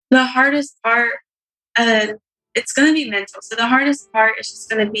The hardest part, it's going to be mental. So the hardest part is just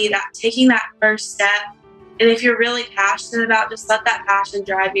going to be that taking that first step. And if you're really passionate about, just let that passion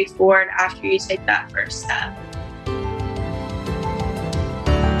drive you forward after you take that first step.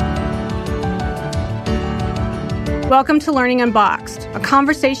 Welcome to Learning Unboxed, a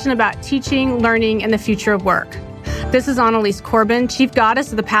conversation about teaching, learning, and the future of work. This is Annalise Corbin, Chief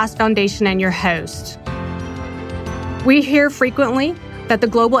Goddess of the Past Foundation and your host. We hear frequently that the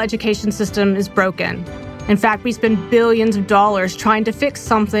global education system is broken. In fact, we spend billions of dollars trying to fix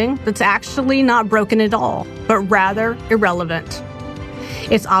something that's actually not broken at all, but rather irrelevant.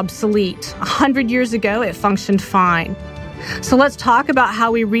 It's obsolete. 100 years ago, it functioned fine. So let's talk about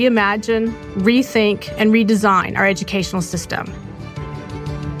how we reimagine, rethink, and redesign our educational system.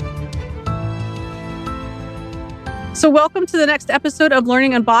 So welcome to the next episode of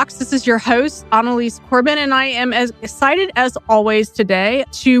Learning Unboxed. This is your host, Annalise Corbin, and I am as excited as always today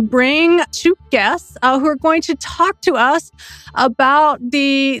to bring two guests who are going to talk to us about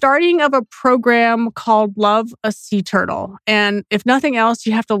the starting of a program called Love a Sea Turtle. And if nothing else,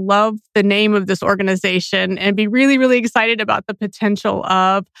 you have to love the name of this organization and be really, really excited about the potential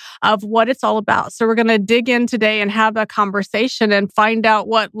of what it's all about. So we're going to dig in today and have a conversation and find out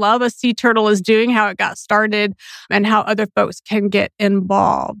what Love a Sea Turtle is doing, how it got started, and how other folks can get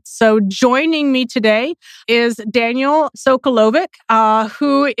involved. So joining me today is Daniel Sokolovic,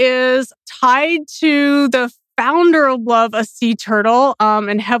 who is tied to the founder of Love a Sea Turtle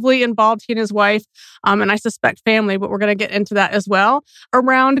and heavily involved, he and his wife, and I suspect family, but we're going to get into that as well,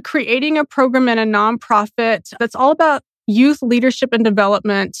 around creating a program and a nonprofit that's all about youth leadership and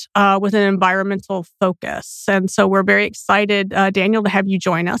development with an environmental focus. And so we're very excited, Daniel, to have you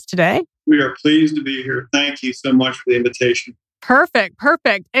join us today. We are pleased to be here. Thank you so much for the invitation. Perfect.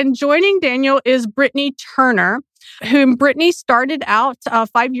 And joining Daniel is Brittany Turner, whom Brittany started out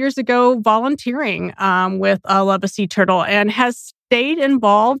 5 years ago volunteering with Love a Sea Turtle and has stayed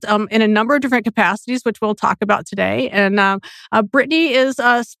involved in a number of different capacities, which we'll talk about today. And Brittany is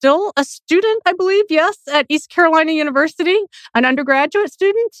still a student, I believe, yes, at East Carolina University, an undergraduate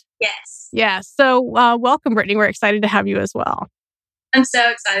student? Yes. Yeah. So welcome, Brittany. We're excited to have you as well. I'm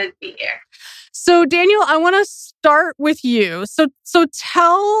so excited to be here. So, Daniel, I want to start with you. So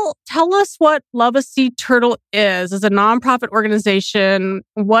tell us what Love a Sea Turtle is as a nonprofit organization.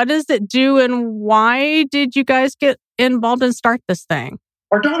 What does it do, and why did you guys get involved and start this thing?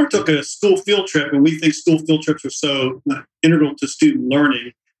 Our daughter took a school field trip, and we think school field trips are so integral to student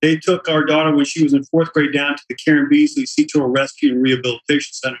learning. They took our daughter when she was in fourth grade down to the Karen Beasley Sea Turtle Rescue and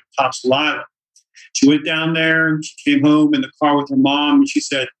Rehabilitation Center in Topsail Island. She went down there and she came home in the car with her mom, and she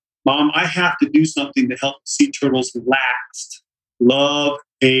said, "Mom, I have to do something to help sea turtles last. Love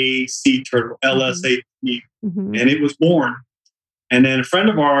a Sea Turtle, LSAT." Mm-hmm. And it was born. And then a friend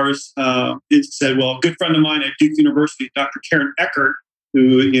of ours said, well, a good friend of mine at Duke University, Dr. Karen Eckert,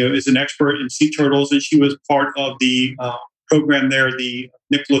 who is an expert in sea turtles, and she was part of the program there, the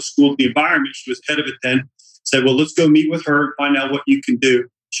Nicholas School of the Environment. She was head of it then. Said, well, let's go meet with her and find out what you can do.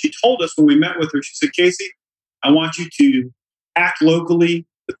 She told us when we met with her, she said, "Casey, I want you to act locally,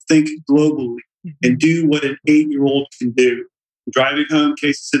 but think globally and do what an 8-year-old can do." Driving home,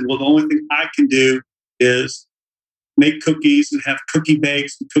 Casey said, well, the only thing I can do is make cookies and have cookie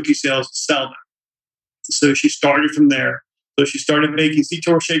bakes and cookie sales and sell them. So she started from there. So she started making sea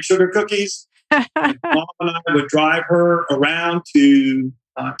turtle shaped sugar cookies. And Mom and I would drive her around to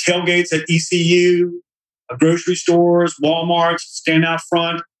tailgates at ECU, grocery stores, Walmart, stand out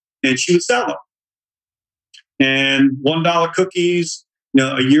front, and she would sell them. And $1 cookies,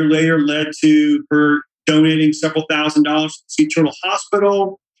 a year later led to her donating several $1,000s to Sea Turtle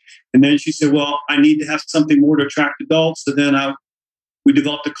Hospital. And then she said, well, I need to have something more to attract adults. So then we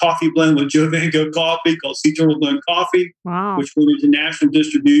developed a coffee blend with Joe Van Gogh Coffee called Sea Turtle Blend Coffee, wow, which went into national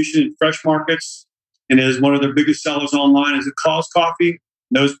distribution in fresh markets and is one of their biggest sellers online as a cause coffee.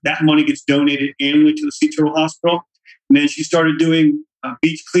 That money gets donated annually to the Sea Turtle Hospital. And then she started doing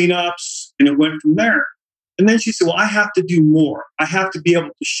beach cleanups, and it went from there. And then she said, well, I have to do more. I have to be able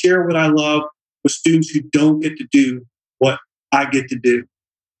to share what I love with students who don't get to do what I get to do.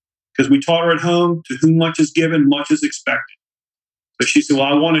 Because we taught her at home, to whom much is given, much is expected. So she said, well,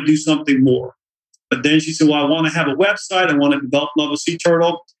 I want to do something more. But then she said, well, I want to have a website. I want to develop Love a Sea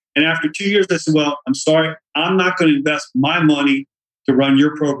Turtle. And after 2 years, I said, well, I'm sorry, I'm not going to invest my money to run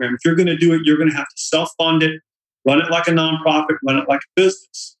your program. If you're going to do it, you're going to have to self-fund it, run it like a nonprofit, run it like a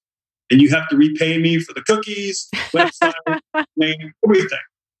business. And you have to repay me for the cookies, website, name, everything.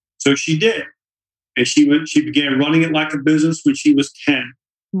 So she did. And she began running it like a business when she was 10.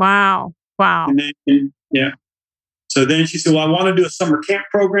 Wow. And then, So then she said, well, I want to do a summer camp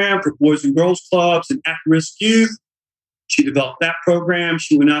program for boys and girls clubs and at-risk youth. She developed that program.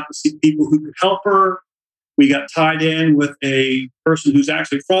 She went out to see people who could help her. We got tied in with a person who's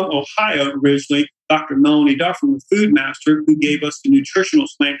actually from Ohio originally, Dr. Melanie Duffin, the food master, who gave us the nutritional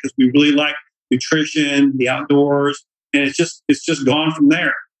slant because we really like nutrition, the outdoors, and it's just gone from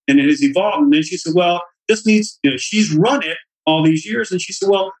there. And it has evolved. And then she said, well, this needs, she's run it all these years. And she said,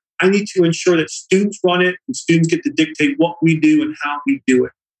 well, I need to ensure that students run it and students get to dictate what we do and how we do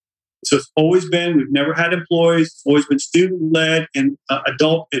it. So it's always been, we've never had employees. It's always been student-led and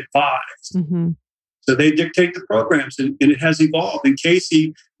adult advised. Mm-hmm. So they dictate the programs, and it has evolved. And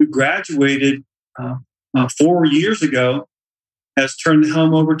Casey, who graduated 4 years ago, has turned the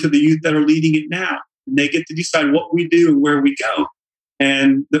helm over to the youth that are leading it now. And they get to decide what we do and where we go.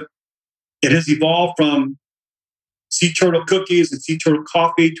 And it has evolved from sea turtle cookies and sea turtle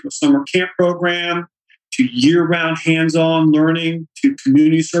coffee to a summer camp program, to year-round hands-on learning, to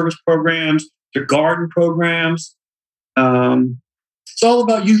community service programs, to garden programs. It's all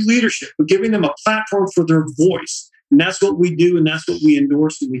about youth leadership. We're giving them a platform for their voice. And that's what we do, and that's what we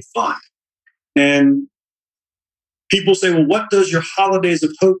endorse and we fund. And people say, well, what does your Holidays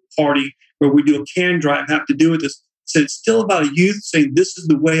of Hope party where we do a can drive have to do with this? So it's still about a youth saying, this is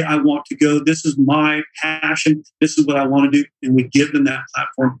the way I want to go. This is my passion. This is what I want to do. And we give them that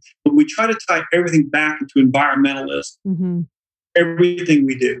platform. But we try to tie everything back into environmentalism, everything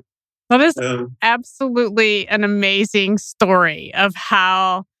we do. That is absolutely an amazing story of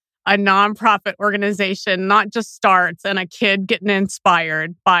how a nonprofit organization not just starts and a kid getting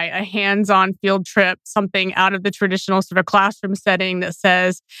inspired by a hands-on field trip, something out of the traditional sort of classroom setting that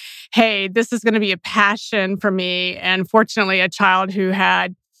says, hey, this is going to be a passion for me. And fortunately, a child who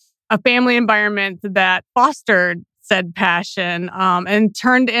had a family environment that fostered said passion and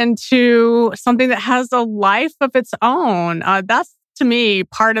turned into something that has a life of its own. That's, to me,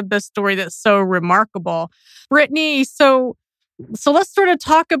 part of the story that's so remarkable. Brittany, so let's sort of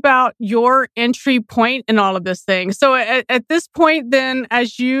talk about your entry point in all of this thing. So at this point, then,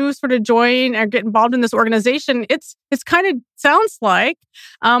 as you sort of join or get involved in this organization, it's kind of sounds like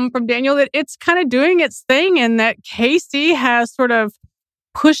from Daniel that it's kind of doing its thing, and that Casey has sort of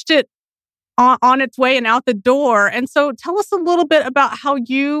pushed it on its way and out the door. And so, tell us a little bit about how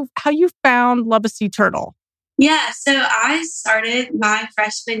you found Love a Sea Turtle. Yeah, so I started my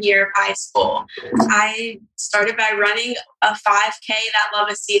freshman year of high school. I started by running a 5K that Love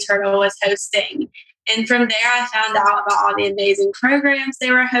a Sea Turtle was hosting. And from there, I found out about all the amazing programs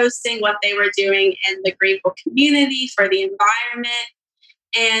they were hosting, what they were doing in the Greenville community for the environment.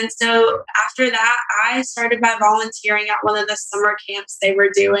 And so after that, I started by volunteering at one of the summer camps they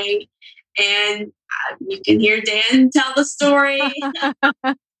were doing. And you can hear Dan tell the story.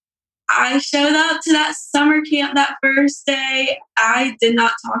 I showed up to that summer camp that first day. I did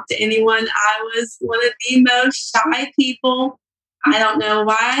not talk to anyone. I was one of the most shy people. I don't know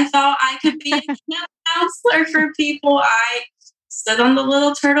why I thought I could be a camp counselor for people. I stood on the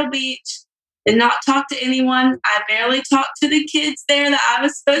little Turtle Beach, did not talk to anyone. I barely talked to the kids there that I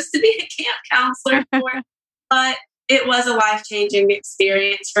was supposed to be a camp counselor for. But it was a life-changing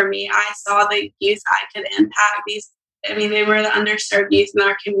experience for me. I saw the youth I could impact. They were the underserved youth in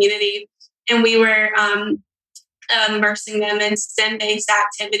our community, and we were immersing them in STEM-based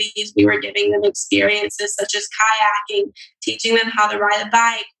activities. We were giving them experiences such as kayaking, teaching them how to ride a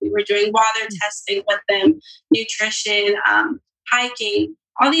bike. We were doing water testing with them, nutrition, hiking,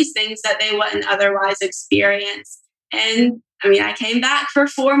 all these things that they wouldn't otherwise experience. And I came back for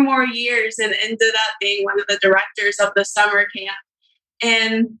 4 more years and ended up being one of the directors of the summer camp.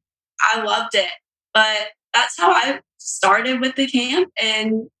 And I loved it. But that's how I started with the camp,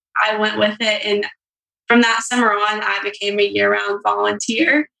 and I went with it. And from that summer on, I became a year-round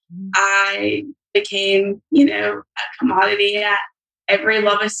volunteer. I became, a commodity at every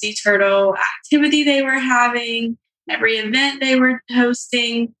Love a Sea Turtle activity they were having, every event they were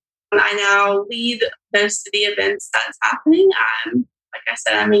hosting. I now lead most of the events that's happening. Like I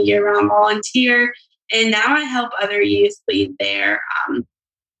said, I'm a year-round volunteer, and now I help other youth lead their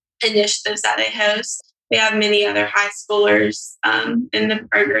initiatives that they host. We have many other high schoolers in the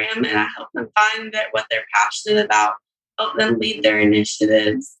program, and I help them find what they're passionate about, help them lead their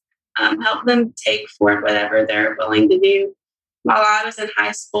initiatives, help them take forward whatever they're willing to do. While I was in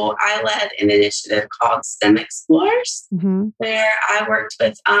high school, I led an initiative called STEM Explorers, where I worked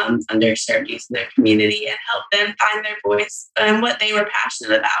with underserved youth in their community and helped them find their voice and what they were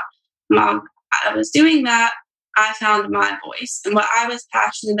passionate about. While I was doing that, I found my voice. And what I was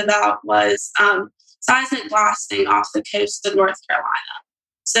passionate about was seismic blasting off the coast of North Carolina.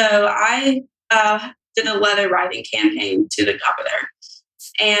 So I did a letter writing campaign to the governor.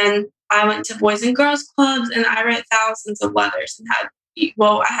 And I went to Boys and Girls Clubs and I wrote thousands of letters and I had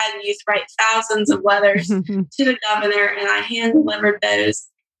youth write thousands of letters to the governor, and I hand delivered those.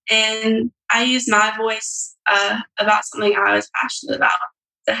 And I used my voice about something I was passionate about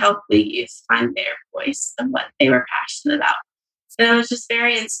to help the youth find their voice of what they were passionate about. And it was just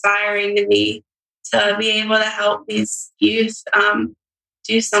very inspiring to me to be able to help these youth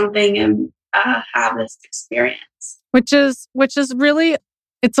do something and have this experience. Which is really,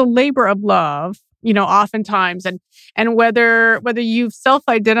 it's a labor of love, oftentimes. And whether you've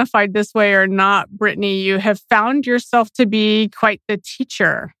self-identified this way or not, Brittany, you have found yourself to be quite the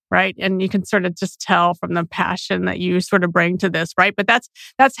teacher, right? And you can sort of just tell from the passion that you sort of bring to this, right? But that's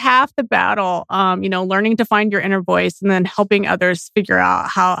half the battle, learning to find your inner voice and then helping others figure out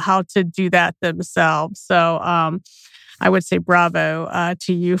how to do that themselves. So, I would say bravo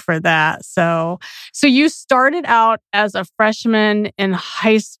to you for that. So you started out as a freshman in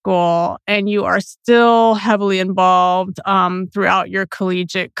high school, and you are still heavily involved throughout your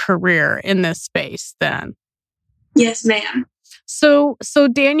collegiate career in this space then. Yes, ma'am. So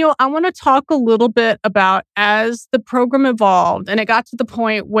Daniel, I want to talk a little bit about as the program evolved and it got to the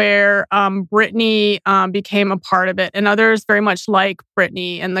point where Brittany became a part of it and others very much like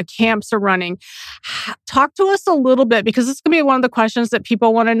Brittany and the camps are running. Talk to us a little bit, because this is going to be one of the questions that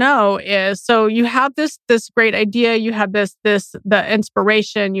people want to know is, so you have this great idea, you have the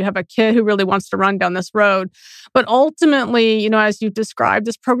inspiration, you have a kid who really wants to run down this road. But ultimately, as you described,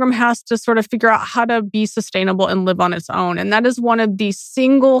 this program has to sort of figure out how to be sustainable and live on its own. And that is one of the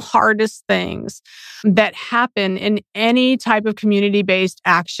single hardest things that happen in any type of community-based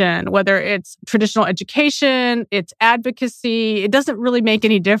action, whether it's traditional education, it's advocacy, it doesn't really make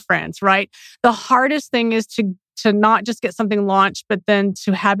any difference, right? The hardest thing is to not just get something launched, but then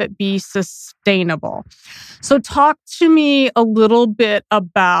to have it be sustainable. So talk to me a little bit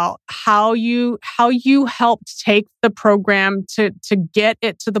about how you helped take the program to get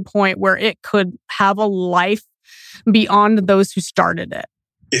it to the point where it could have a life beyond those who started it.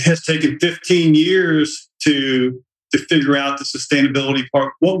 It has taken 15 years to figure out the sustainability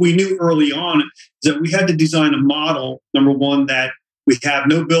part. What we knew early on is that we had to design a model, number one, that we have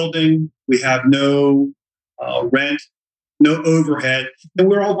no building, we have no rent, no overhead, and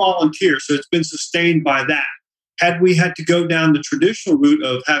we're all volunteers. So it's been sustained by that. Had we had to go down the traditional route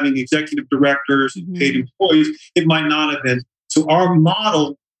of having executive directors and paid employees, it might not have been. So our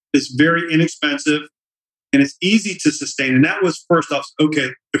model is very inexpensive and it's easy to sustain. And that was first off, okay,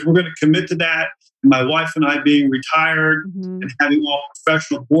 if we're going to commit to that, and my wife and I being retired and having all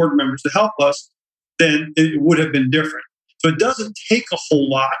professional board members to help us, then it would have been different. So it doesn't take a whole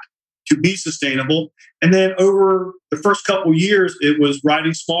lot to be sustainable. And then over the first couple of years, it was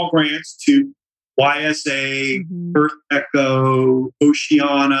writing small grants to YSA, Earth Echo,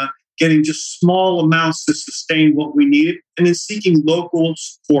 Oceana, getting just small amounts to sustain what we needed, and then seeking local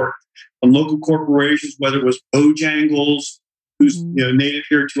support from local corporations, whether it was Bojangles, who's native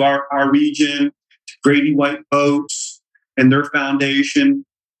here to our region, to Grady White Boats and their foundation,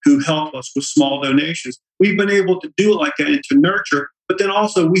 who help us with small donations. We've been able to do it like that and to nurture. But then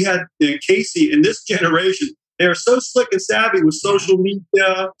also we had Casey and this generation, they are so slick and savvy with social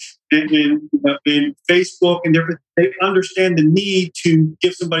media and Facebook and different. They understand the need to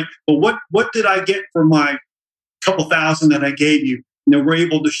give somebody, well, what did I get for my couple thousand that I gave you? We're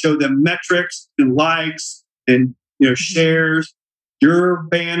able to show them metrics and likes and shares. Your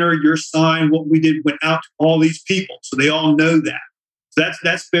banner, your sign, what we did went out to all these people, so they all know that. So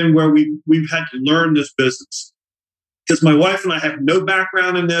that's been where we've had to learn this business. Because my wife and I have no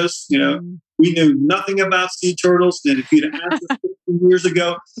background in this. We knew nothing about sea turtles. And if you'd asked us 15 years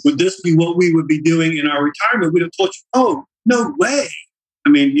ago, would this be what we would be doing in our retirement? We'd have told you, oh, no way. I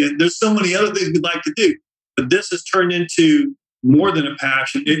mean, there's so many other things we'd like to do. But this has turned into more than a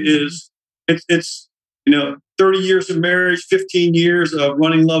passion. It's 30 years of marriage, 15 years of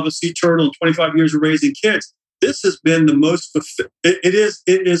running Love of Sea Turtle, and 25 years of raising kids. This has been the most, it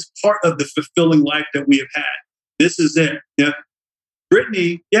is part of the fulfilling life that we have had. This is it. Yeah.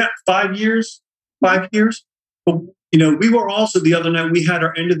 Brittany, 5 years. But, we were also the other night, we had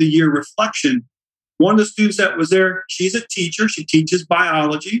our end of the year reflection. One of the students that was there, she's a teacher. She teaches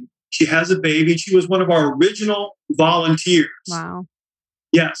biology. She has a baby. She was one of our original volunteers. Wow.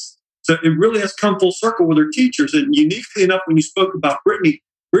 Yes. So it really has come full circle with her teachers. And uniquely enough, when you spoke about Brittany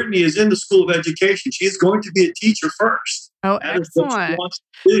is in the School of Education. She is going to be a teacher first. Oh, excellent.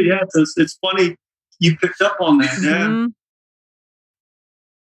 Yeah, it's funny you picked up on that. Yeah.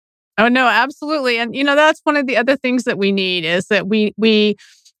 Oh, no, absolutely. And, that's one of the other things that we need is that we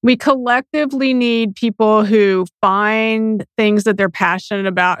We collectively need people who find things that they're passionate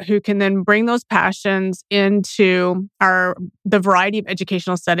about, who can then bring those passions into the variety of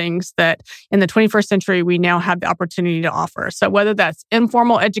educational settings that in the 21st century we now have the opportunity to offer. So whether that's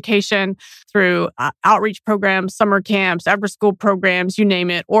informal education through outreach programs, summer camps, after-school programs, you name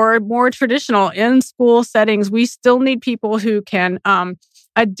it, or more traditional in-school settings, we still need people who can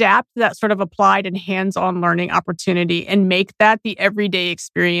adapt that sort of applied and hands-on learning opportunity and make that the everyday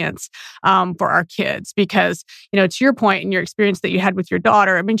experience for our kids. Because, to your point and your experience that you had with your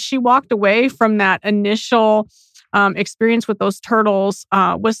daughter, I mean, she walked away from that initial experience with those turtles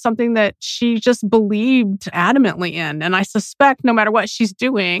was something that she just believed adamantly in. And I suspect no matter what she's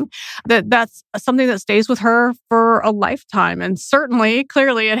doing, that's something that stays with her for a lifetime. And certainly,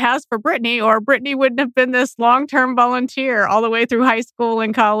 clearly it has for Brittany, or Brittany wouldn't have been this long-term volunteer all the way through high school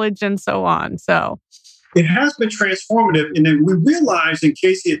and college and so on. So it has been transformative. And then we realized, and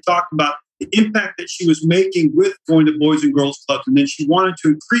Casey had talked about the impact that she was making with going to Boys and Girls Clubs. And then she wanted to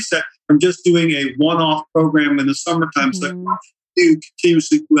increase that from just doing a one-off program in the summertime, so that we do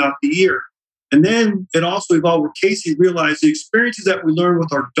continuously throughout the year. And then it also evolved where Casey realized the experiences that we learned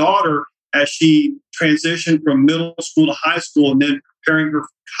with our daughter as she transitioned from middle school to high school and then preparing her for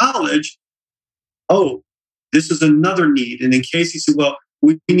college. Oh, this is another need. And then Casey said, well,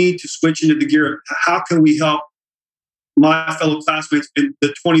 we need to switch into the gear of how can we help my fellow classmates and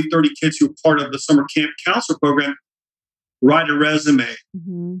the 20, 30 kids who are part of the summer camp counselor program write a resume,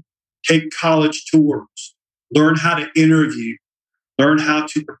 take college tours, learn how to interview, learn how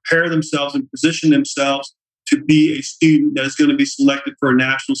to prepare themselves and position themselves to be a student that is going to be selected for a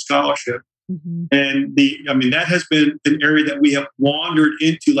national scholarship. And that has been an area that we have wandered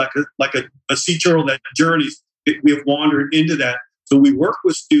into like a sea turtle that journeys. We have wandered into that. So we work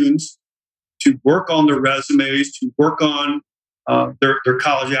with students to work on their resumes, to work on their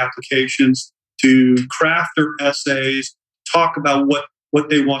college applications, to craft their essays, talk about what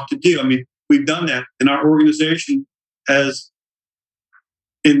they want to do. I mean, we've done that. And our organization has,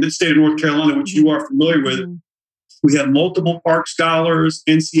 in the state of North Carolina, which you are familiar with, we have multiple Park Scholars,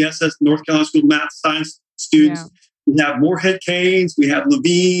 NCSS, North Carolina School of Math Science students. Yeah. We have Moorhead Canes, we have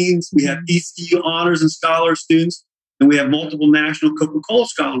Levines, we have ECU Honors and Scholar students. And we have multiple National Coca-Cola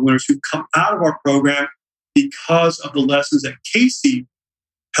Scholar winners who come out of our program because of the lessons that Casey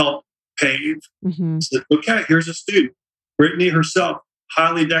helped pave. So, okay, here's a student. Brittany herself,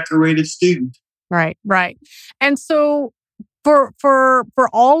 highly decorated student. Right. And so for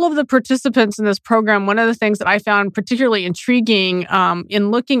all of the participants in this program, one of the things that I found particularly intriguing in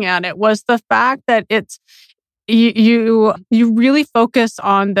looking at it was the fact that it's you really focus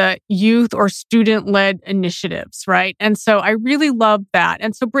on the youth or student-led initiatives, right? And so I really love that.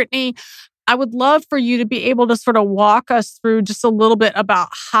 And so, Brittany, I would love for you to be able to sort of walk us through just a little bit about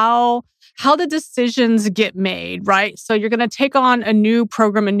how the decisions get made, right? So you're going to take on a new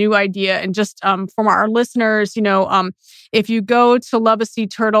program, a new idea. And just from our listeners, if you go to Love a Sea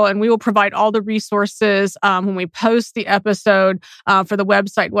Turtle, and we will provide all the resources when we post the episode for the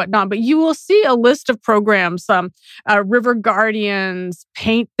website, whatnot, but you will see a list of programs, River Guardians,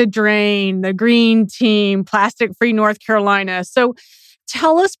 Paint the Drain, the Green Team, Plastic Free North Carolina. So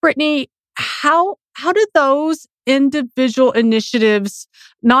tell us, Brittany, how do those individual initiatives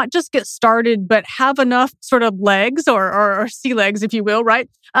not just get started, but have enough sort of legs or sea legs, if you will, right?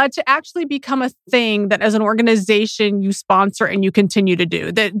 To actually become a thing that as an organization you sponsor and you continue to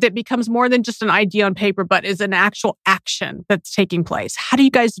do, that becomes more than just an idea on paper, but is an actual action that's taking place. How do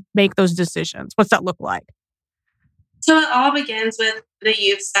you guys make those decisions? What's that look like? So it all begins with the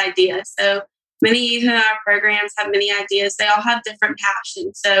youth's idea. So many youth in our programs have many ideas. They all have different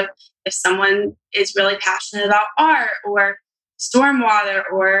passions. So if someone is really passionate about art or stormwater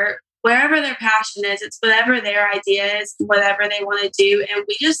or wherever their passion is, it's whatever their idea is, whatever they want to do. And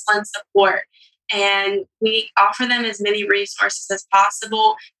we just lend support. And we offer them as many resources as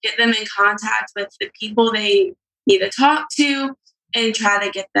possible, get them in contact with the people they need to talk to, and try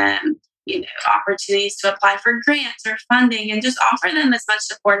to get them opportunities to apply for grants or funding, and just offer them as much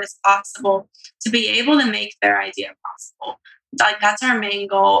support as possible to be able to make their idea possible. Like, that's our main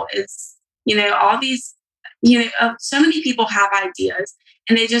goal is, all these, so many people have ideas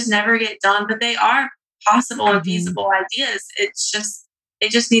and they just never get done, but they are possible and feasible ideas. It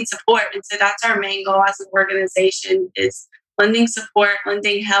just needs support. And so that's our main goal as an organization, is lending support,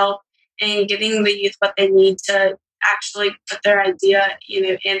 lending help, and getting the youth what they need to actually put their idea,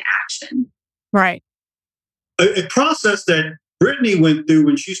 in action. Right. A process that Brittany went through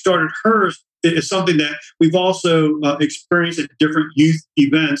when she started hers is something that we've also experienced at different youth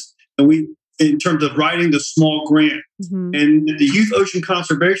events. And we in terms of writing the small grant. And at the Youth Ocean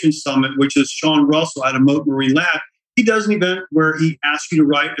Conservation Summit, which is Sean Russell out of Moat Marine Lab, he does an event where he asks you to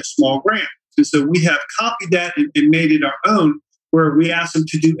write a small grant. And so we have copied that and made it our own, where we ask them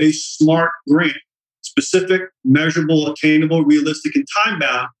to do a SMART grant, specific, measurable, attainable, realistic, and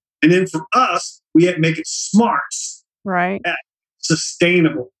time-bound. And then for us, we have to make it SMARTs. Right.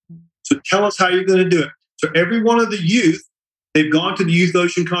 Sustainable. So tell us how you're going to do it. So every one of the youth, they've gone to the Youth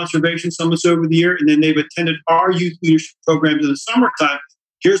Ocean Conservation Summits over the year, and then they've attended our youth leadership programs in the summertime.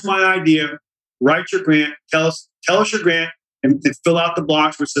 Here's my idea. Write your grant. Tell us your grant, and fill out the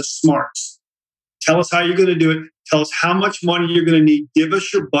box where it says SMARTs. Tell us how you're going to do it. Tell us how much money you're going to need. Give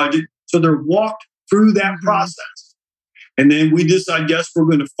us your budget. So they're walked through that process. And then we decide, yes, we're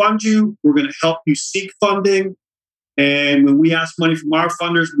going to fund you. We're going to help you seek funding. And when we ask money from our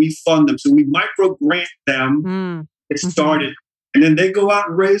funders, we fund them. So we micro grant them. It started. And then they go out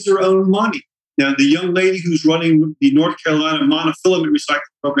and raise their own money. Now, the young lady who's running the North Carolina monofilament recycling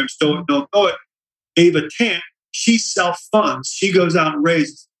program, Stow Don't Go It, Ava Tant, she self-funds. She goes out and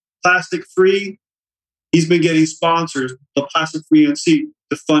raises. Plastic Free, he's been getting sponsors, the Plastic Free NC,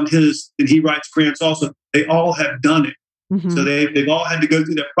 to fund his, and he writes grants also. They all have done it. So they've all had to go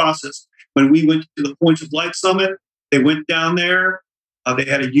through that process. When we went to the Points of Light Summit, they went down there. They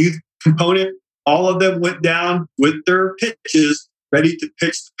had a youth component. All of them went down with their pitches, ready to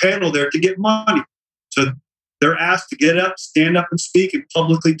pitch the panel there to get money. So they're asked to get up, stand up and speak and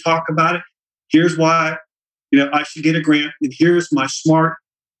publicly talk about it. Here's why, I should get a grant. And here's my SMART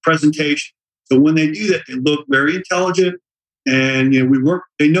presentation. So when they do that, they look very intelligent and,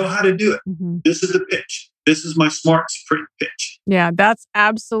 they know how to do it. This is the pitch. This is my SMART sprint pitch. Yeah, that's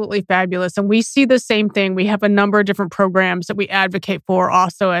absolutely fabulous. And we see the same thing. We have a number of different programs that we advocate for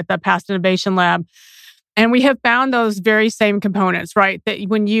also at the Past Innovation Lab. And we have found those very same components, right? That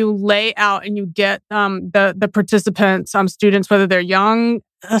when you lay out and you get the participants, students, whether they're young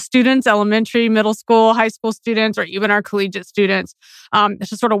students, elementary, middle school, high school students, or even our collegiate students,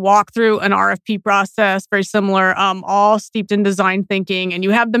 to sort of walk through an RFP process, very similar, all steeped in design thinking, and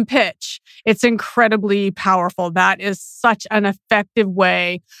you have them pitch. It's incredibly powerful. That is such an effective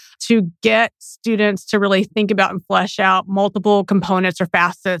way to get students to really think about and flesh out multiple components or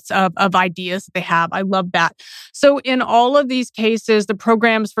facets of ideas that they have. I love that. So in all of these cases, the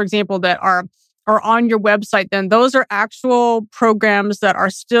programs, for example, that are on your website, then those are actual programs that are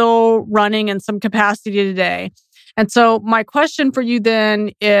still running in some capacity today. And so my question for you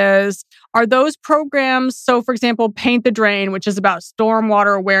then is, are those programs, so for example, Paint the Drain, which is about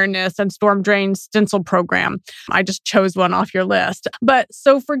stormwater awareness and storm drain stencil program. I just chose one off your list. But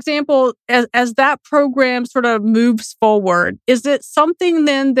so for example, as that program sort of moves forward, is it something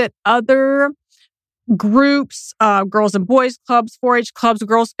then that other groups, girls and boys clubs, 4-H clubs,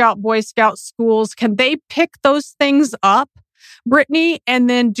 Girl Scout, Boy Scout schools, can they pick those things up, Brittany, and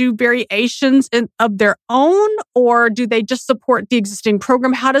then do variations of their own? Or do they just support the existing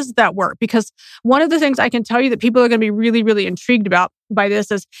program? How does that work? Because one of the things I can tell you that people are going to be really, really intrigued about by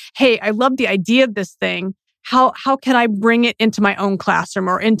this is, hey, I love the idea of this thing. How can I bring it into my own classroom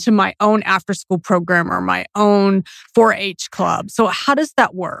or into my own after-school program or my own 4-H club? So how does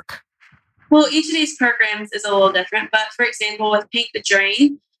that work? Well, each of these programs is a little different, but for example, with Paint the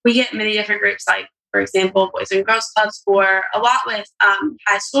Drain, we get many different groups, like, for example, Boys and Girls Clubs, or a lot with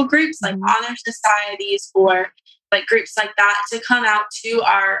high school groups, like honor societies, or like groups like that, to come out to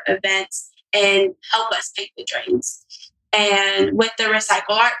our events and help us paint the drains. And with the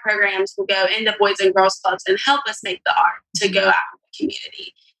Recycle Art programs, we'll go into Boys and Girls Clubs and help us make the art to go out in the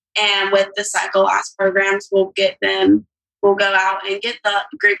community. And with the Cycle Last programs, we'll go out and get the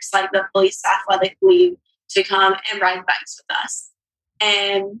groups like the Police Athletic League to come and ride bikes with us.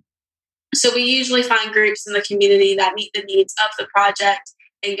 And so we usually find groups in the community that meet the needs of the project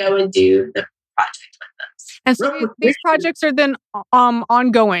and go and do the project with us. And so these projects are then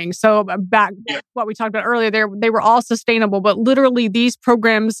ongoing. So back what we talked about earlier, they were all sustainable, but literally these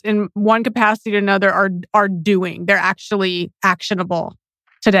programs in one capacity or another are doing. They're actually actionable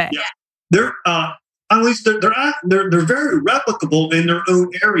today. Yeah. They're at least they're very replicable in their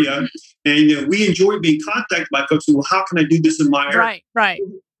own area, and we enjoy being contacted by folks who, well, how can I do this in my area? Right.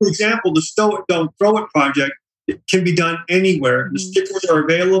 For example, the Stow It, Don't Throw It project, it can be done anywhere. The stickers are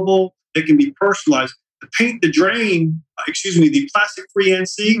available; they can be personalized. The Paint the Drain, the Plastic Free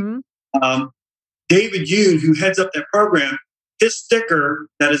NC, David Yoon, who heads up that program, his sticker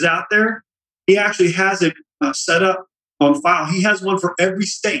that is out there, he actually has it set up on file. He has one for every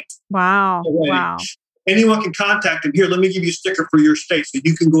state. Wow. Anyone can contact him. Here, let me give you a sticker for your state so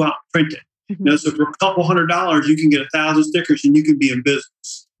you can go out and print it. So for a couple $100, you can get 1,000 stickers and you can be in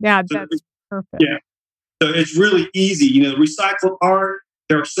business. Yeah, so Perfect. Yeah. So it's really easy. Recycled art.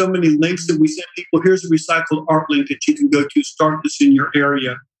 There are so many links that we send people. Here's a recycled art link that you can go to start this in your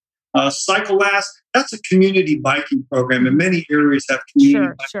area. Cycle Last, that's a community biking program, and many areas have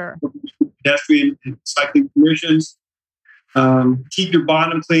community biking programs, pedestrian and cycling commissions. Keep Your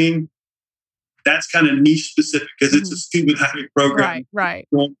Bottom Clean. That's kind of niche specific because it's a scuba diving program. Right.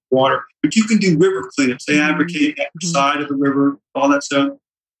 Water. But you can do river cleanups. They advocate at the side of the river, all that stuff.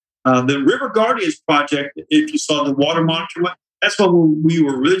 The River Guardians project, if you saw the water monitor one, that's what we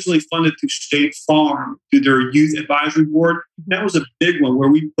were originally funded through State Farm, through their youth advisory board. That was a big one where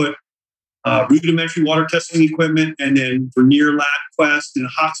we put rudimentary water testing equipment and then vernier lab quest and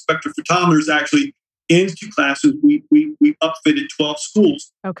hot spectrophotometers actually into classes. We upfitted 12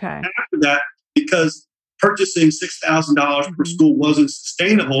 schools. Okay. After that, because purchasing $6,000 per school wasn't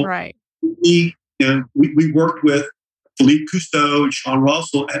sustainable, we worked with Philippe Cousteau and Sean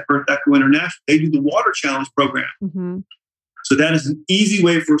Russell at Earth Echo International. They do the Water Challenge program. So that is an easy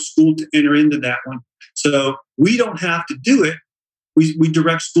way for a school to enter into that one. So we don't have to do it. We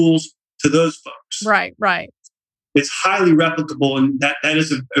direct schools to those folks. Right. It's highly replicable, and that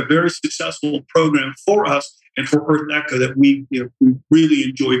is a very successful program for us and for Earth Echo that we really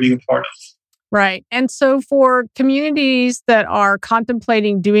enjoy being a part of. Right. And so for communities that are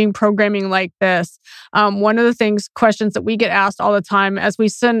contemplating doing programming like this, one of the questions that we get asked all the time as we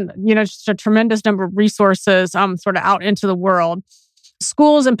send, just a tremendous number of resources sort of out into the world,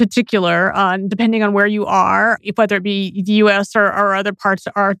 schools in particular, depending on where you are, whether it be the U.S. or other parts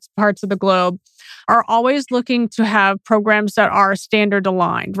of the globe, are always looking to have programs that are standard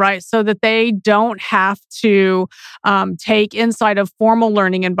aligned, right? So that they don't have to take inside of formal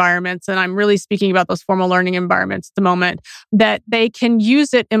learning environments, and I'm really speaking about those formal learning environments at the moment, that they can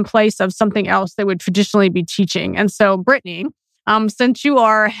use it in place of something else they would traditionally be teaching. And so, Brittany, since you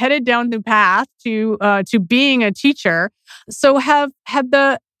are headed down the path to being a teacher, so have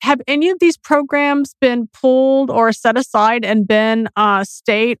any of these programs been pulled or set aside and been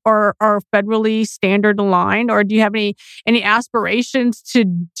state or federally standard aligned, or do you have any aspirations to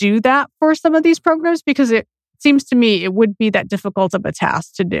do that for some of these programs? Because it seems to me it would be that difficult of a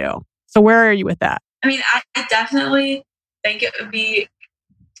task to do. So where are you with that? I mean, I definitely think it would be.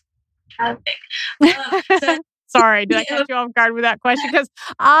 Sorry, did I catch you off guard with that question? Because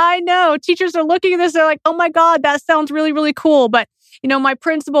I know teachers are looking at this, they're like, oh my God, that sounds really, really cool. But, my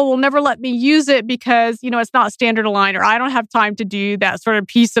principal will never let me use it because, it's not standard aligned, or I don't have time to do that sort of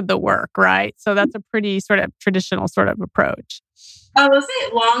piece of the work, right? So that's a pretty sort of traditional sort of approach. I will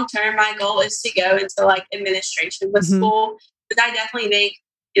say long term, my goal is to go into administration with school. Because I definitely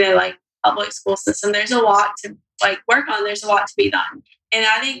think, public school system, there's a lot to work on. There's a lot to be done. And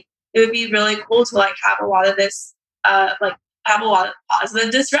I think it would be really cool to have a lot of this, have a lot of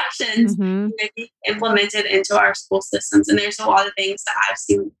positive disruptions implemented into our school systems. And there's a lot of things that I've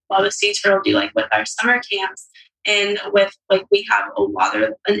seen Love Sea Turtle do, with our summer camps, and with we have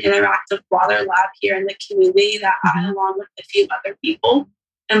an interactive water lab here in the community that I, along with a few other people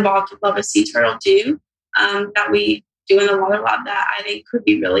involved with Love Sea Turtle, do that we do in the water lab that I think could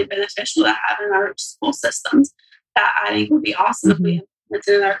be really beneficial to have in our school systems. That I think would be awesome if we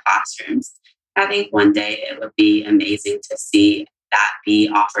implemented in our classrooms. I think one day it would be amazing to see that be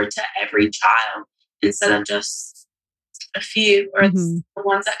offered to every child instead of just a few, or it's the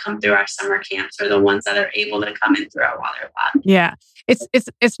ones that come through our summer camps or the ones that are able to come in through our water lab. Yeah,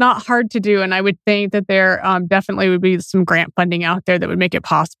 it's not hard to do, and I would think that there definitely would be some grant funding out there that would make it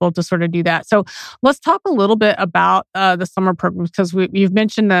possible to sort of do that. So let's talk a little bit about the summer programs, because you've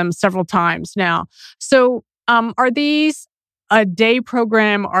mentioned them several times now. So are these a day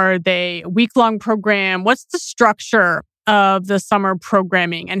program? Are they a week-long program? What's the structure of the summer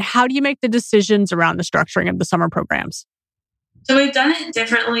programming, and how do you make the decisions around the structuring of the summer programs? So we've done it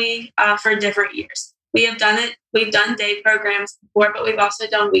differently for different years. We've done day programs before, but we've also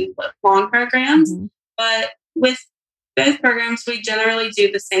done week-long programs. But with both programs, we generally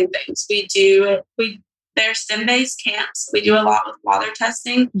do the same things. They're STEM-based camps. We do a lot with water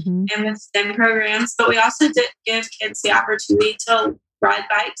testing and with STEM programs, but we also give kids the opportunity to ride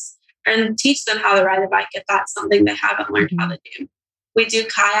bikes and teach them how to ride a bike if that's something they haven't learned how to do. We do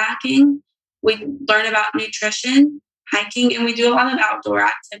kayaking. We learn about nutrition, hiking, and we do a lot of outdoor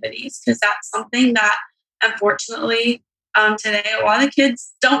activities because that's something that, unfortunately, today a lot of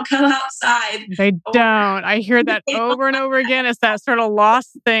kids don't go outside. They don't. I hear that over and over again. It's that sort of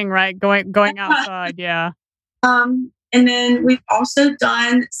lost thing, right? Going outside, yeah. And then we've also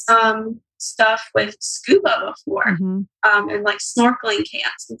done some stuff with scuba before, and like snorkeling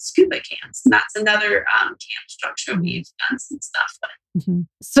camps and scuba camps. And that's another camp structure we've done some stuff with.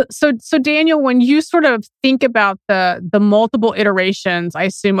 So Daniel, when you sort of think about the multiple iterations, I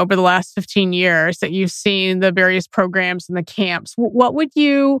assume over the last 15 years that you've seen the various programs and the camps, what would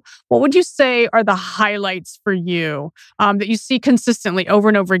you say are the highlights for you that you see consistently over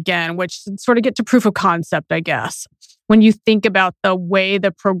and over again, which sort of get to proof of concept, I guess, when you think about the way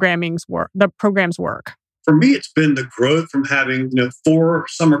the programs work? For me, it's been the growth from having 4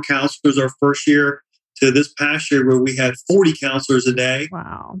 summer counselors our first year to this past year where we had 40 counselors a day.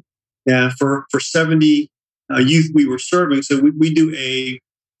 Wow. Yeah, for 70 youth we were serving. So we do a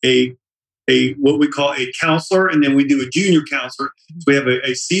what we call a counselor, and then we do a junior counselor. So we have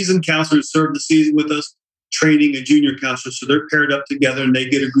a seasoned counselor who served the season with us, training a junior counselor. So they're paired up together and they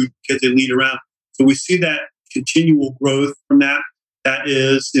get a group of kids they lead around. So we see that continual growth from that. That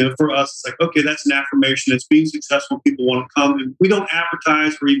is, for us, it's like, okay, that's an affirmation. It's being successful. People want to come. And we don't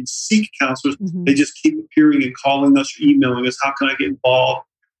advertise or even seek counselors. They just keep appearing and calling us or emailing us. How can I get involved?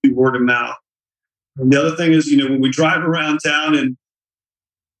 Through word of mouth. And the other thing is, when we drive around town and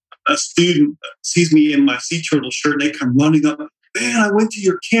a student sees me in my sea turtle shirt, and they come running up, man, I went to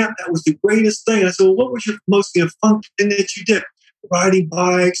your camp. That was the greatest thing. I said, well, what was your most fun thing that you did? Riding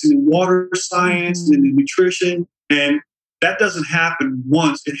bikes and water science and nutrition. And that doesn't happen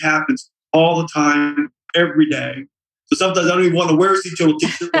once. It happens all the time, every day. So sometimes I don't even want to wear a sea turtle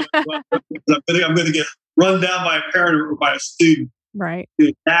t-shirt because I'm going to get run down by a parent or by a student. Right.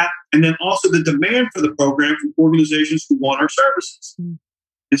 That, and then also the demand for the program from organizations who want our services.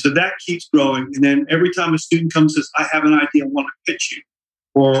 And so that keeps growing. And then every time a student comes and says, I have an idea, I want to pitch you.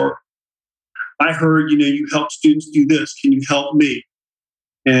 Or I heard, you help students do this. Can you help me?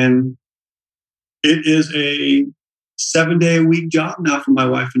 And it is a 7-day-a-week job now for my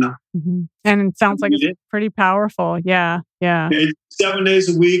wife and I. And it sounds like it's pretty powerful. Yeah. It's 7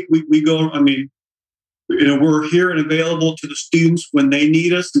 days a week. We go, we're here and available to the students when they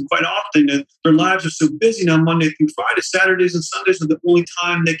need us. And quite often, their lives are so busy now, Monday through Friday, Saturdays and Sundays are the only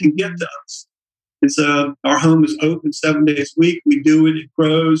time they can get to us. And so our home is open 7 days a week. We do it. It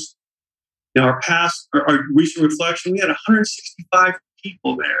grows. Our recent reflection, we had 165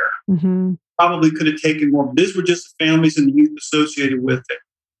 people there. Probably could have taken more, but these were just the families and the youth associated with it.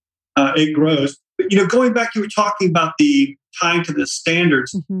 It grows. But, going back, you were talking about the tying to the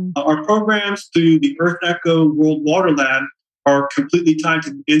standards. Our programs through the Earth Echo World Water Lab are completely tied to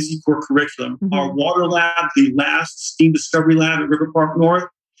the NC Core curriculum. Our water lab, the last STEAM Discovery Lab at River Park North,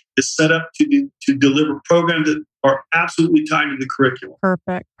 is set up to deliver programs that are absolutely tied to the curriculum.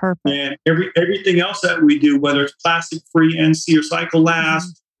 Perfect. And everything else that we do, whether it's plastic-free NC or cycle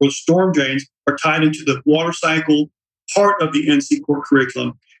labs or storm drains, are tied into the water cycle part of the NC Core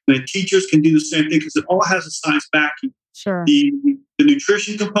curriculum. And the teachers can do the same thing because it all has a science backing. Sure. The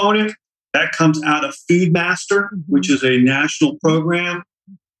nutrition component, that comes out of Food Master, which is a national program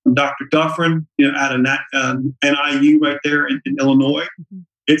from Dr. Dufferin, out of NIU right there in Illinois.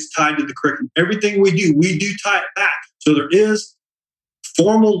 It's tied to the curriculum. Everything we do tie it back. So there is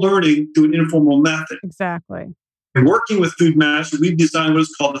formal learning through an informal method. Exactly. Working with Food Master, we've designed what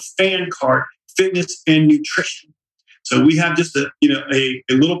is called the FAN card, fitness and nutrition. So we have just a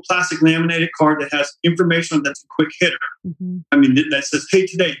little plastic laminated card that has information on that's a quick hitter. That says, hey,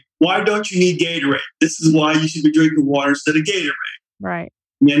 today, why don't you need Gatorade? This is why you should be drinking water instead of Gatorade. Right.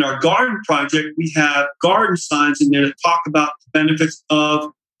 And in our garden project, we have garden signs in there that talk about the benefits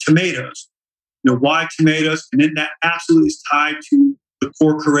of tomatoes. Why tomatoes? And then that absolutely is tied to the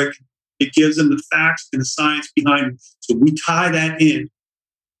core curriculum. It gives them the facts and the science behind it. So we tie that in.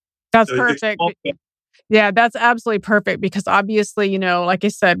 That's perfect. Yeah, that's absolutely perfect because obviously, like I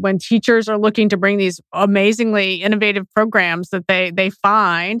said, when teachers are looking to bring these amazingly innovative programs that they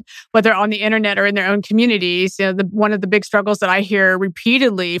find, whether on the internet or in their own communities, one of the big struggles that I hear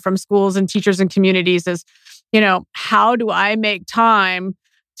repeatedly from schools and teachers and communities is, how do I make time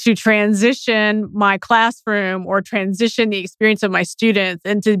to transition my classroom or transition the experience of my students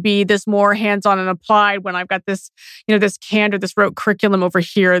and to be this more hands-on and applied when I've got this, this canned or this rote curriculum over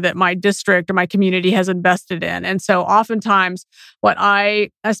here that my district or my community has invested in. And so oftentimes what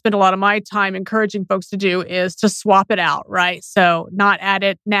I spend a lot of my time encouraging folks to do is to swap it out, right? So not add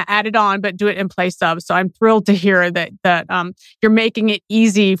it on, but do it in place of. So I'm thrilled to hear that you're making it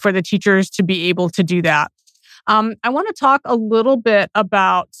easy for the teachers to be able to do that. I want to talk a little bit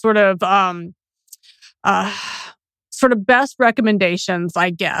about sort of best recommendations, I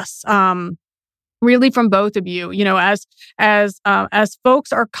guess. really from both of you, as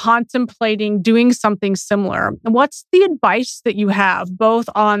folks are contemplating doing something similar, what's the advice that you have both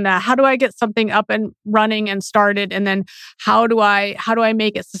on that? How do I get something up and running and started, and then how do I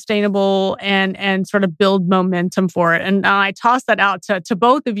make it sustainable and sort of build momentum for it? And I toss that out to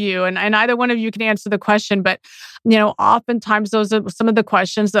both of you, and either one of you can answer the question. But oftentimes those are some of the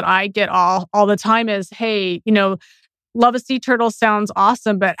questions that I get all the time is, hey, love a sea turtle sounds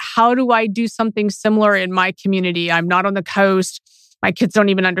awesome, but how do I do something similar in my community? I'm not on the coast. My kids don't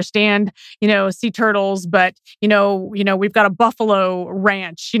even understand, sea turtles, but, we've got a buffalo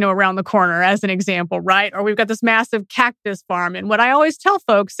ranch, around the corner as an example, right? Or we've got this massive cactus farm. And what I always tell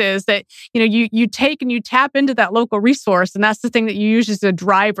folks is that, you take and you tap into that local resource, and that's the thing that you use as a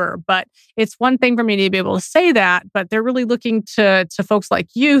driver. But it's one thing for me to be able to say that, but they're really looking to folks like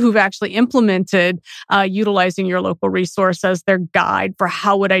you who've actually implemented utilizing your local resource as their guide for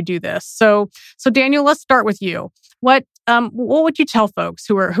how would I do this. So Daniel, let's start with you. What would you tell folks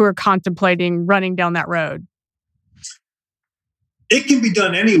who are contemplating running down that road? It can be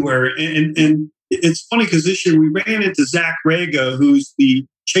done anywhere. And it's funny because this year we ran into Zach Rago, who's the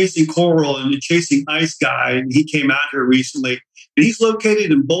Chasing Coral and the Chasing Ice guy. And he came out here recently. And he's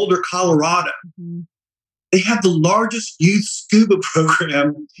located in Boulder, Colorado. Mm-hmm. They have the largest youth scuba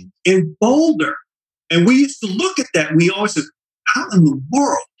program in Boulder. And we used to look at that and we always said, how in the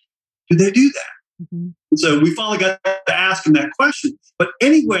world do they do that? Mm-hmm. So we finally got to ask him that question. But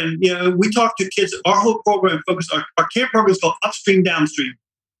anyway, we talk to kids. Our whole program our camp program is called Upstream, Downstream.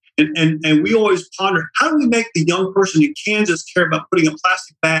 And we always ponder, how do we make the young person in Kansas care about putting a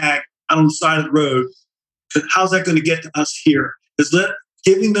plastic bag out on the side of the road? How's that going to get to us here?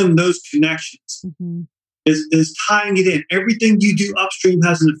 Giving them those connections mm-hmm. is tying it in. Everything you do upstream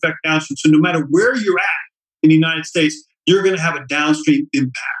has an effect downstream. So no matter where you're at in the United States, you're going to have a downstream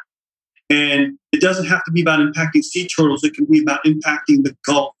impact. And it doesn't have to be about impacting sea turtles. It can be about impacting the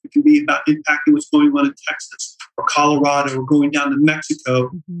Gulf. It can be about impacting what's going on in Texas or Colorado or going down to Mexico.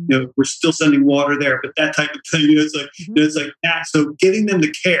 Mm-hmm. We're still sending water there, but that type of thing, it's like mm-hmm. It's like that. So getting them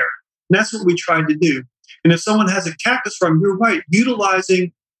to care. And that's what we tried to do. And if someone has a cactus farm, you're right,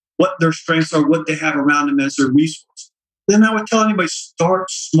 utilizing what their strengths are, what they have around them as their resource. Then I would tell anybody,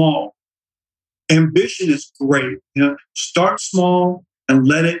 start small. Ambition is great. Start small and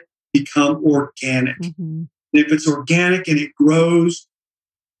let it become organic. Mm-hmm. And if it's organic and it grows,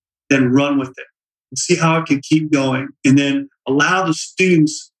 then run with it and see how it can keep going. And then allow the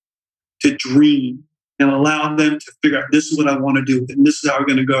students to dream and allow them to figure out, this is what I want to do and this is how we're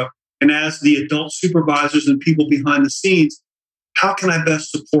going to go. And as the adult supervisors and people behind the scenes, how can I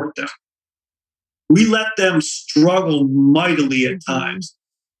best support them? We let them struggle mightily at times,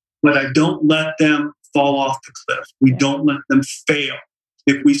 but I don't let them fall off the cliff. We don't let them fail.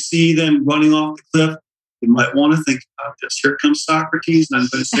 If we see them running off the cliff, you might want to think about this. Here comes Socrates, and I'm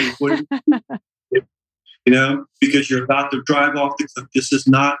going to say, what because you're about to drive off the cliff. This is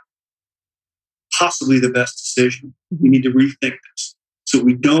not possibly the best decision. We need to rethink this. So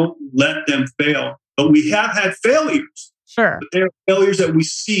we don't let them fail. But we have had failures. Sure. But there are failures that we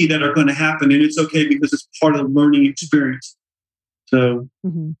see that are going to happen, and it's okay because it's part of the learning experience. So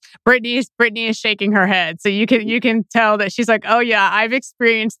mm-hmm. Brittany is shaking her head. So you can tell that she's like, oh yeah, I've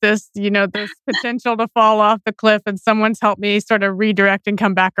experienced this, this potential to fall off the cliff, and someone's helped me sort of redirect and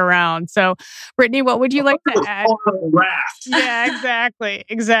come back around. So Brittany, what would you like to add? Yeah,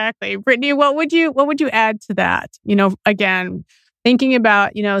 exactly. Brittany, what would you add to that? Again, thinking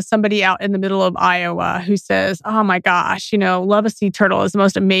about, somebody out in the middle of Iowa who says, oh my gosh, Love a Sea Turtle is the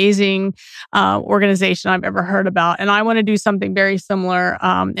most amazing organization I've ever heard about. And I want to do something very similar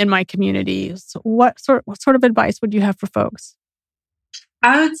in my community. So what sort of advice would you have for folks?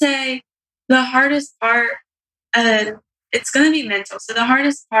 I would say the hardest part, it's going to be mental. So the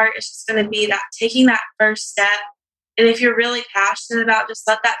hardest part is just going to be that taking that first step. And if you're really passionate about, just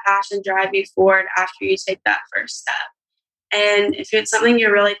let that passion drive you forward after you take that first step. And if it's something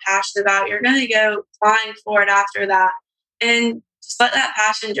you're really passionate about, you're going to go flying forward after that. And just let that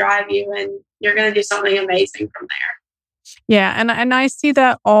passion drive you, and you're going to do something amazing from there. Yeah, and I see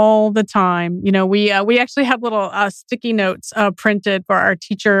that all the time. We actually have little sticky notes printed for our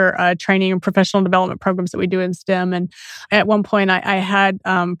teacher training and professional development programs that we do in STEM. And at one point, I had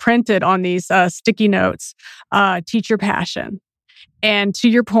printed on these sticky notes, teacher passion. And to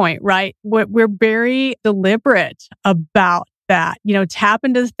your point, right, we're very deliberate about that. Tap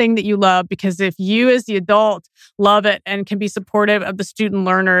into the thing that you love, because if you as the adult love it and can be supportive of the student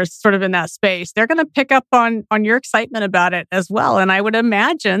learners sort of in that space, they're going to pick up on your excitement about it as well. And I would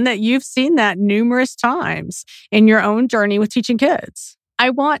imagine that you've seen that numerous times in your own journey with teaching kids. I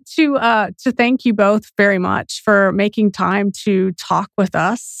want to thank you both very much for making time to talk with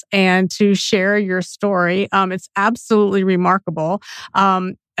us and to share your story. It's absolutely remarkable.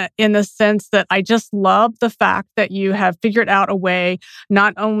 In the sense that I just love the fact that you have figured out a way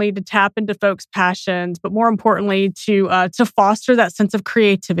not only to tap into folks' passions, but more importantly to foster that sense of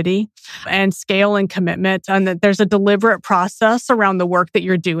creativity and scale and commitment, and that there's a deliberate process around the work that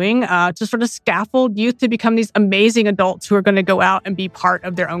you're doing to sort of scaffold youth to become these amazing adults who are going to go out and be part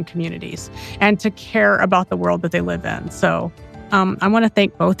of their own communities and to care about the world that they live in. So I want to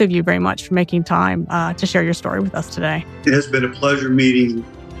thank both of you very much for making time to share your story with us today. It has been a pleasure meeting you.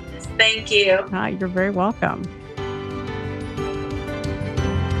 Thank you. You're very welcome.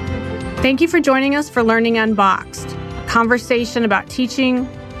 Thank you for joining us for Learning Unboxed, a conversation about teaching,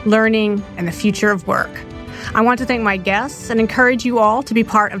 learning, and the future of work. I want to thank my guests and encourage you all to be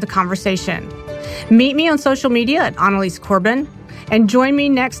part of the conversation. Meet me on social media at Annalise Corbin, and join me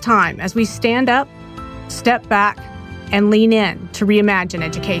next time as we stand up, step back, and lean in to reimagine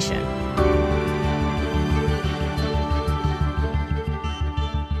education.